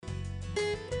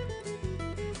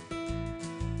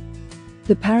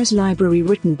The Paris Library,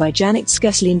 written by Janet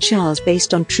Skeslien Charles,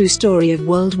 based on true story of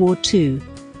World War II.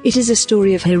 It is a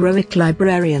story of heroic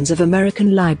librarians of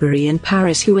American Library in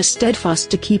Paris who were steadfast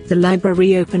to keep the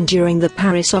library open during the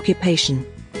Paris occupation.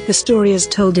 The story is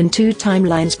told in two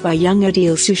timelines by young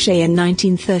Odile Souchet in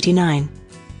 1939.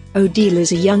 Odile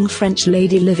is a young French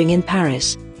lady living in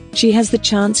Paris. She has the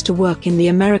chance to work in the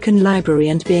American Library,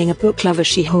 and being a book lover,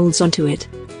 she holds onto it.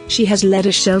 She has led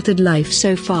a sheltered life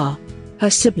so far. Her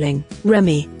sibling,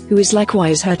 Remy, who is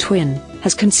likewise her twin,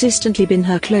 has consistently been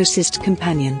her closest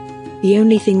companion. The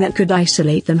only thing that could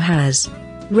isolate them has.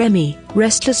 Remy,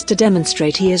 restless to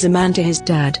demonstrate he is a man to his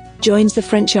dad, joins the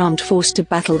French armed force to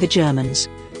battle the Germans.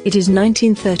 It is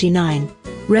 1939.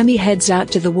 Remy heads out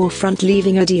to the war front,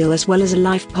 leaving Odile as well as a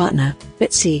life partner,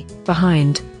 Bitsy,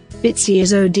 behind. Bitsy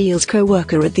is Odile's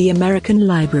co-worker at the American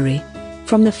Library.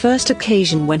 From the first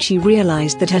occasion when she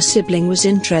realized that her sibling was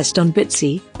interested on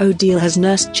Bitsy, Odile has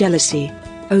nursed jealousy.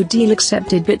 Odile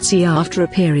accepted Bitsy after a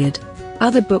period.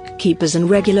 Other bookkeepers and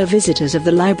regular visitors of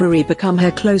the library become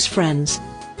her close friends.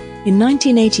 In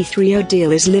 1983,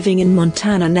 Odile is living in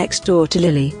Montana next door to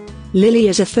Lily. Lily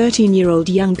is a 13-year-old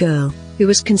young girl who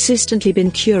has consistently been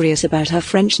curious about her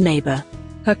French neighbor.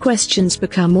 Her questions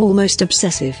become almost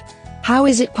obsessive. How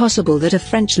is it possible that a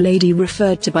French lady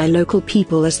referred to by local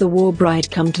people as the war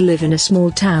bride come to live in a small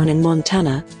town in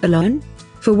Montana, alone?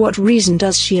 For what reason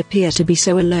does she appear to be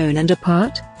so alone and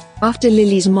apart? After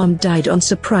Lily's mom died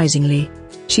unsurprisingly,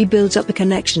 she builds up a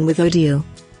connection with Odile.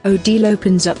 Odile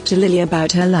opens up to Lily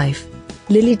about her life.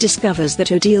 Lily discovers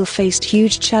that Odile faced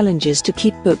huge challenges to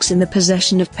keep books in the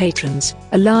possession of patrons,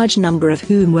 a large number of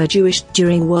whom were Jewish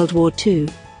during World War II.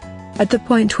 At the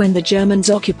point when the Germans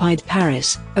occupied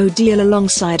Paris, Odile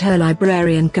alongside her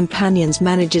librarian companions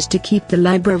manages to keep the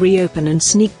library open and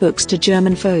sneak books to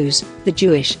German foes, the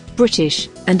Jewish, British,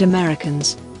 and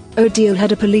Americans. Odile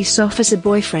had a police officer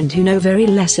boyfriend who knew very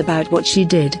less about what she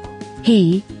did.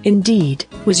 He, indeed,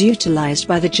 was utilized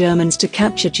by the Germans to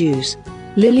capture Jews.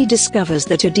 Lily discovers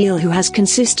that Odile, who has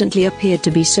consistently appeared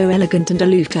to be so elegant and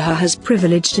aloof to her, has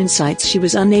privileged insights she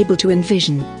was unable to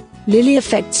envision. Lily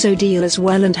affects Odile as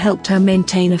well and helped her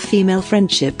maintain a female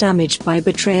friendship damaged by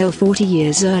betrayal 40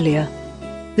 years earlier.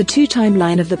 The two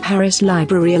timeline of the Paris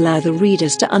Library allow the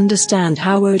readers to understand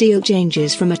how Odile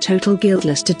changes from a total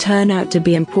guiltless to turn out to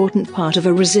be an important part of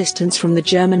a resistance from the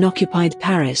German-occupied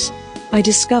Paris. I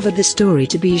discovered the story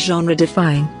to be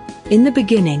genre-defying. In the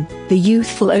beginning, the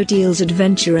youthful Odile's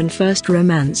adventure and first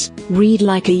romance read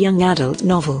like a young adult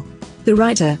novel. The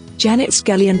writer, Janet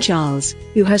Skeslien Charles,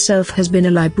 who herself has been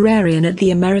a librarian at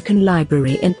the American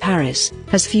Library in Paris,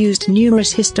 has fused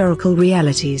numerous historical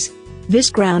realities. This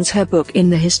grounds her book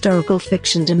in the historical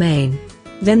fiction domain.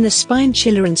 Then the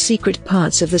spine-chiller and secret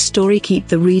parts of the story keep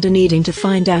the reader needing to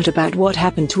find out about what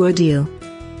happened to Odile.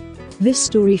 This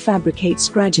story fabricates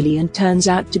gradually and turns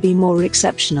out to be more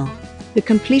exceptional. The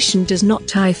completion does not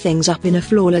tie things up in a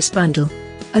flawless bundle.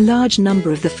 A large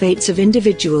number of the fates of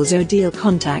individuals Odile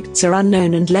contacts are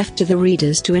unknown and left to the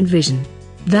readers to envision.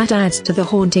 That adds to the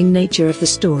haunting nature of the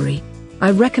story.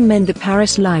 I recommend the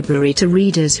Paris Library to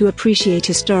readers who appreciate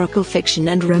historical fiction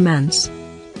and romance.